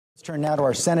Turn now to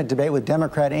our Senate debate with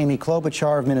Democrat Amy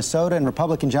Klobuchar of Minnesota and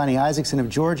Republican Johnny Isakson of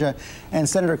Georgia. And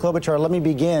Senator Klobuchar, let me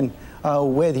begin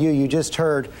with you. You just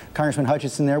heard Congressman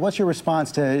Hutchinson there. What's your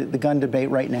response to the gun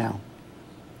debate right now?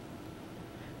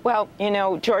 Well, you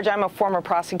know, George, I'm a former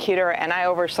prosecutor, and I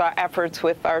oversaw efforts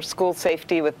with our school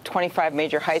safety with 25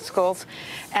 major high schools.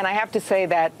 And I have to say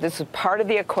that this is part of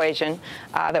the equation,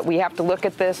 that we have to look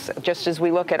at this just as we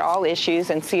look at all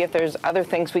issues and see if there's other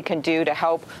things we can do to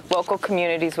help local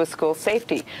communities with school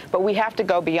safety. But we have to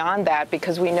go beyond that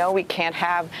because we know we can't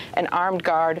have an armed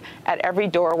guard at every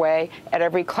doorway, at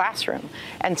every classroom.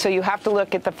 And so you have to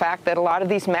look at the fact that a lot of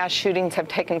these mass shootings have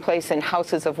taken place in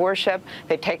houses of worship.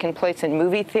 They've taken place in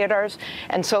movie theaters.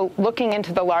 And so looking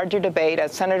into the larger debate,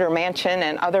 as Senator Manchin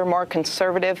and other more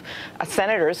conservative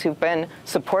senators who've been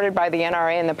supported by the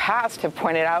NRA in the past have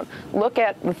pointed out, look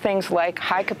at things like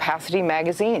high-capacity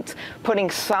magazines. Putting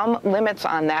some limits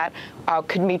on that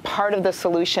could be part of the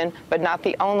solution, but not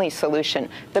the only solution.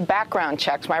 The background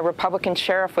checks. My Republican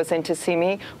sheriff was in to see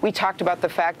me. We talked about the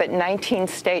fact that 19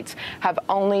 states have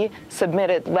only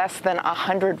submitted less than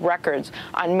 100 records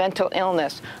on mental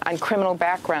illness, on criminal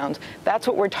backgrounds. That's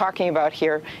what we're talking about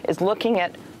here, is looking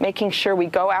at making sure we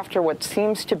go after what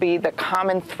seems to be the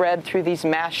common thread through these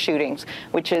mass shootings,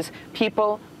 which is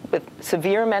people with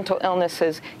severe mental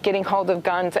illnesses getting hold of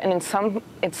guns, and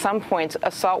at some points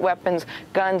assault weapons,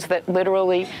 guns that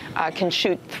literally can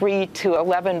shoot 3 to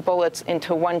 11 bullets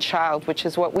into one child, which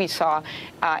is what we saw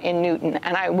in Newton.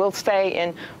 And I will say,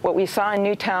 in what we saw in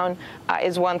Newtown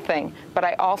is one thing, but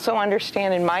I also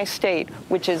understand in my state,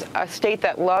 which is a state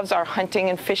that loves our hunting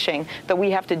and fishing, that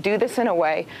we have to do this in a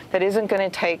way that isn't going to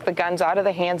take the guns out of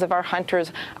the hands of our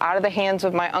hunters, out of the hands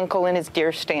of my uncle in his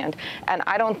deer stand. And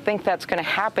I don't think that's going to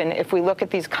happen if we look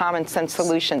at these common sense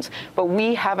solutions. But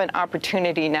we have an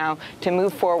opportunity now to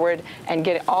move forward and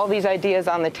get all these ideas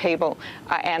on the table.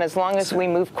 And as long as we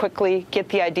move quickly, get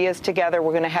the ideas together,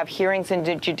 we're going to have hearings in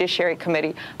the Judiciary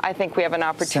Committee. I think we have an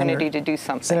opportunity to do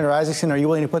something. Senator Isakson, are you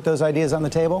willing to put those ideas on the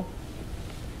table?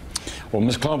 Well,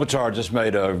 Ms. Klobuchar just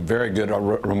made a very good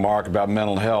remark about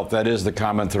mental health. That is the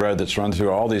common thread that's run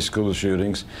through all these school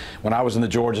shootings. When I was in the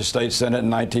Georgia State Senate in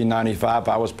 1995,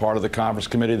 I was part of the conference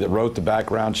committee that wrote the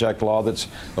background check law that's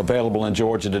available in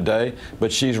Georgia today.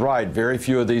 But she's right, very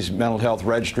few of these mental health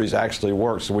registries actually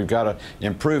work, so we've got to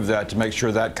improve that to make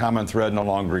sure that common thread no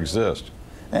longer exists.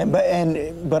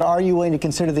 But are you willing to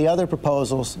consider the other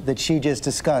proposals that she just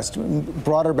discussed?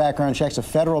 Broader background checks, a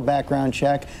federal background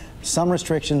check, some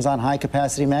restrictions on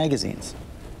high-capacity magazines.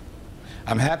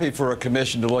 I'm happy for a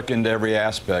commission to look into every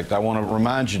aspect. I want to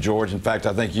remind you, George, in fact,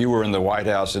 I think you were in the White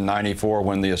House in '94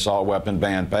 when the assault weapon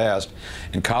ban passed,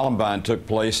 and Columbine took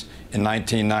place in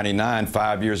 1999,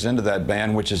 5 years into that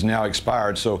ban, which has now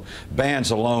expired. So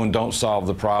bans alone don't solve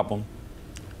the problem.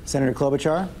 Senator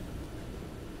Klobuchar?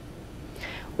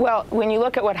 Well, when you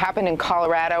look at what happened in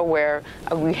Colorado, where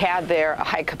we had there a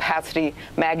high-capacity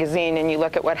magazine, and you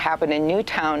look at what happened in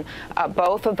Newtown,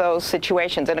 both of those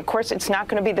situations, and of course it's not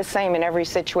going to be the same in every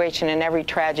situation, in every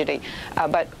tragedy,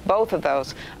 but both of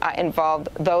those involved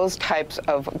those types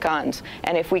of guns.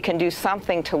 And if we can do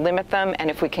something to limit them,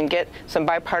 and if we can get some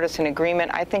bipartisan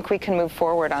agreement, I think we can move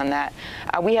forward on that.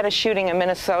 We had a shooting in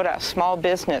Minnesota, a small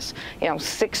business,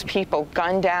 6 people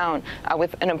gunned down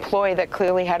with an employee that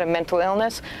clearly had a mental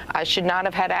illness. Should not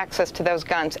have had access to those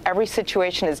guns. Every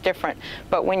situation is different,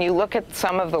 but when you look at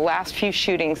some of the last few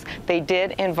shootings, they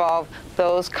did involve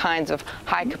those kinds of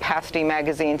high-capacity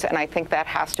magazines, and I think that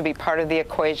has to be part of the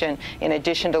equation in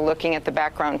addition to looking at the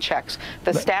background checks.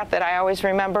 The stat that I always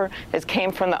remember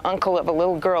came from the uncle of a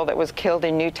little girl that was killed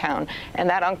in Newtown, and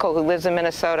that uncle, who lives in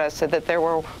Minnesota, said that there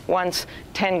were once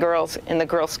 10 girls in the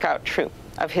Girl Scout troop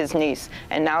of his niece,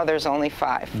 and now there's only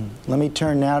 5. Let me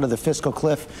turn now to the fiscal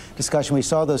cliff discussion. We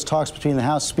saw those talks between the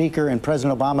House Speaker and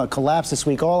President Obama collapse this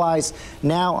week. All eyes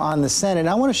now on the Senate.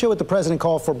 I want to show what the President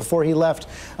called for before he left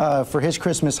for his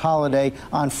Christmas holiday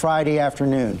on Friday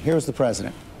afternoon. Here's the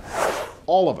President.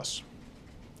 All of us,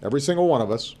 every single one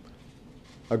of us,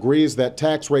 agrees that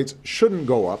tax rates shouldn't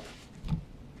go up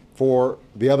for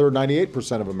the other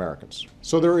 98% of Americans.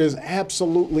 So there is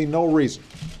absolutely no reason,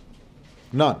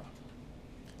 none,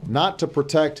 not to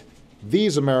protect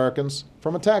these Americans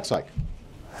from a tax hike.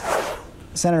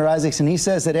 Senator Isakson, he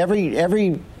says that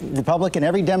every Republican,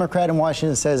 every Democrat in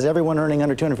Washington says everyone earning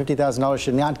under $250,000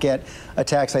 should not get a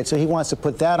tax hike. So he wants to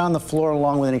put that on the floor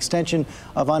along with an extension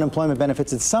of unemployment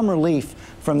benefits. It's some relief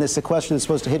from this sequestration that's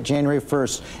supposed to hit January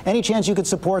 1st. Any chance you could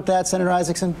support that, Senator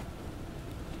Isakson?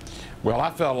 Well,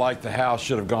 I felt like the House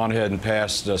should have gone ahead and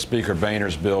passed Speaker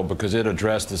Boehner's bill because it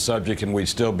addressed the subject and we'd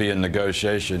still be in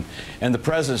negotiation. And the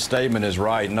president's statement is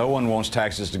right. No one wants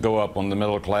taxes to go up on the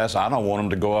middle class. I don't want them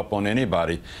to go up on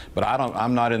anybody. But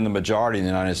I'm not in the majority in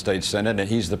the United States Senate, and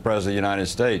he's the president of the United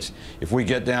States. If we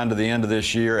get down to the end of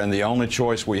this year and the only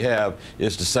choice we have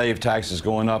is to save taxes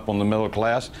going up on the middle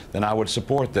class, then I would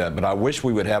support that. But I wish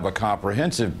we would have a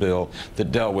comprehensive bill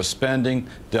that dealt with spending,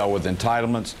 dealt with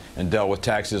entitlements, and dealt with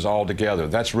taxes all together.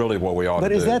 That's really what we ought to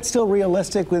do. But is that still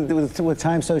realistic with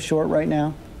time so short right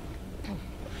now?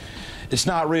 It's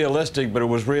not realistic, but it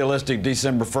was realistic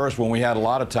December 1st when we had a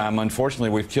lot of time. Unfortunately,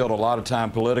 we've killed a lot of time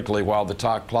politically while the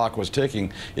clock was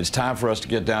ticking. It's time for us to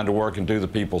get down to work and do the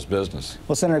people's business.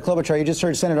 Well, Senator Klobuchar, you just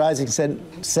heard Senator Isakson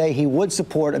say he would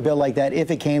support a bill like that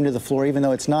if it came to the floor, even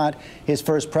though it's not his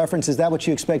first preference. Is that what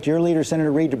you expect your leader,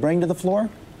 Senator Reid, to bring to the floor?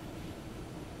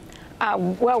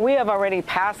 Well, we have already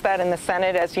passed that in the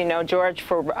Senate, as you know, George,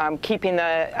 for keeping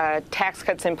the tax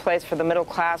cuts in place for the middle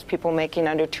class, people making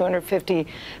under $250,000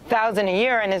 a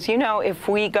year. And as you know, if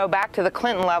we go back to the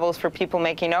Clinton levels for people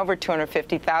making over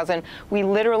 $250,000, we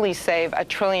literally save $1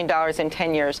 trillion in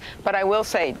 10 years. But I will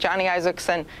say, Johnny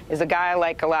Isakson is a guy I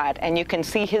like a lot, and you can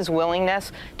see his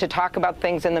willingness to talk about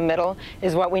things in the middle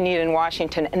is what we need in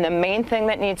Washington. And the main thing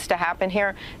that needs to happen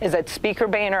here is that Speaker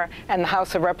Boehner and the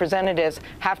House of Representatives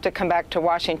have to come back to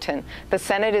Washington. The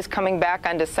Senate is coming back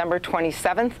on December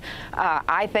 27th.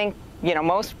 I think, you know,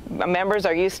 most members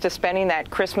are used to spending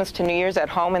that Christmas to New Year's at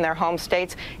home in their home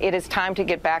states. It is time to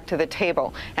get back to the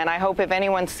table. And I hope if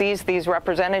anyone sees these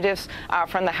representatives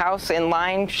from the House in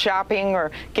line shopping or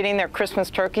getting their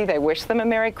Christmas turkey, they wish them a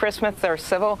Merry Christmas, they're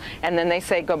civil, and then they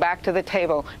say, go back to the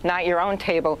table, not your own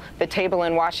table, the table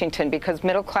in Washington, because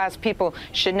middle class people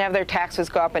shouldn't have their taxes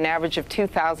go up an average of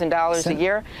 $2,000 a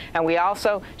year. And we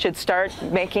also should start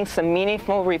making some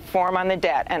meaningful reform on the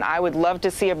debt. And I would love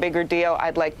to see a bigger deal.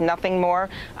 I'd like nothing more,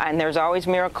 and there's always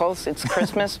miracles. It's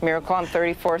Christmas, miracle on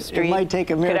 34th Street. It might take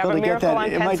a miracle to get that. On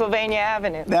Pennsylvania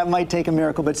Avenue. That might take a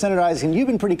miracle. But Senator Isakson, you've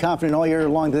been pretty confident all year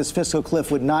long that this fiscal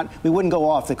cliff we wouldn't go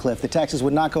off the cliff. The taxes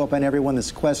would not go up on everyone. The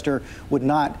sequester would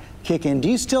not kick in. Do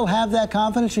you still have that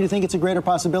confidence, or do you think it's a greater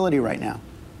possibility right now?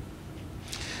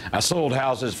 I sold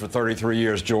houses for 33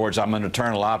 years, George. I'm an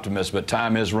eternal optimist, but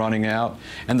time is running out.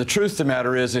 And the truth of the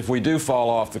matter is, if we do fall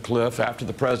off the cliff after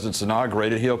the president's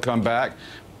inaugurated, he'll come back,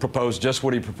 propose just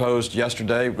what he proposed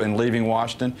yesterday in leaving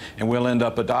Washington, and we'll end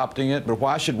up adopting it. But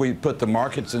why should we put the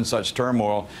markets in such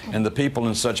turmoil and the people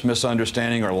in such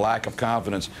misunderstanding or lack of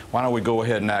confidence? Why don't we go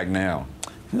ahead and act now?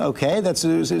 Okay, so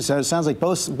it sounds like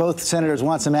both senators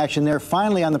want some action there.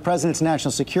 Finally, on the president's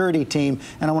national security team,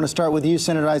 and I want to start with you,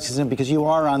 Senator Isakson, because you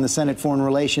are on the Senate Foreign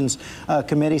Relations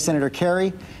Committee. Senator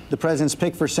Kerry, the president's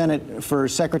pick for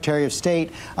Secretary of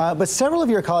State. But several of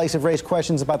your colleagues have raised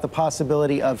questions about the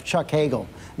possibility of Chuck Hagel,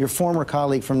 your former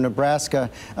colleague from Nebraska,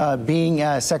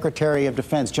 being Secretary of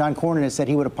Defense. John Cornyn has said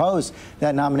he would oppose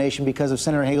that nomination because of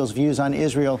Senator Hagel's views on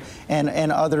Israel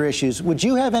and other issues. Would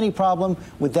you have any problem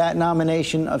with that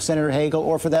nomination of Senator Hagel,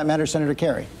 or for that matter, Senator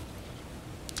Kerry?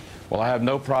 Well, I have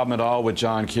no problem at all with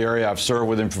John Kerry. I've served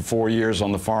with him for 4 years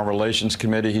on the Foreign Relations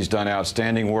Committee. He's done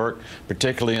outstanding work,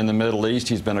 particularly in the Middle East.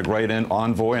 He's been a great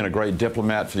envoy and a great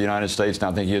diplomat for the United States,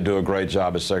 and I think he'll do a great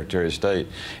job as Secretary of State.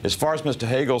 As far as Mr.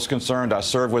 Hagel's concerned, I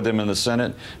served with him in the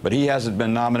Senate, but he hasn't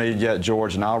been nominated yet,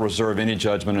 George, and I'll reserve any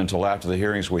judgment until after the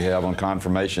hearings we have on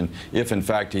confirmation, if in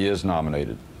fact he is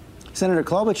nominated. Senator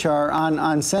Klobuchar,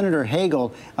 on Senator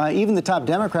Hagel, even the top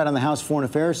Democrat on the House Foreign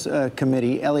Affairs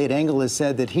Committee, Eliot Engel, has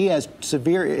said that he has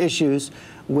severe issues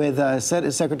with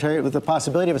the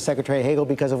possibility of a Secretary Hagel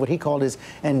because of what he called his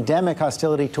endemic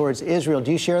hostility towards Israel.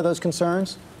 Do you share those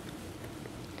concerns?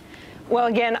 Well,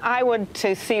 again, I would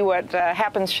to see what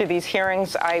happens through these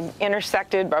hearings. I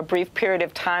intersected a brief period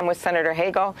of time with Senator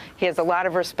Hagel. He has a lot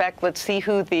of respect. Let's see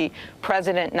who the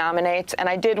president nominates. And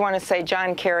I did want to say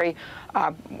John Kerry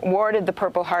awarded the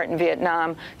Purple Heart in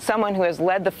Vietnam, someone who has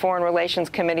led the Foreign Relations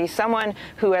Committee, someone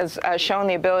who has shown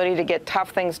the ability to get tough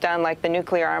things done like the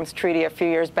nuclear arms treaty a few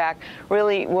years back,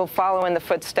 really will follow in the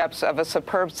footsteps of a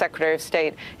superb Secretary of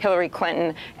State, Hillary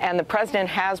Clinton. And the president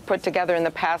has put together in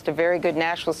the past a very good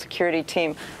national security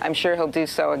team. I'm sure he'll do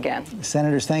so again.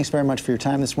 Senators, thanks very much for your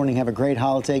time this morning. Have a great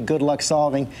holiday. Good luck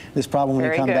solving this problem when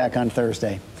you come back on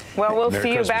Thursday. Well, we'll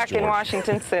see you Christmas, back George. in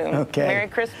Washington soon. Okay. Merry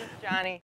Christmas, Johnny.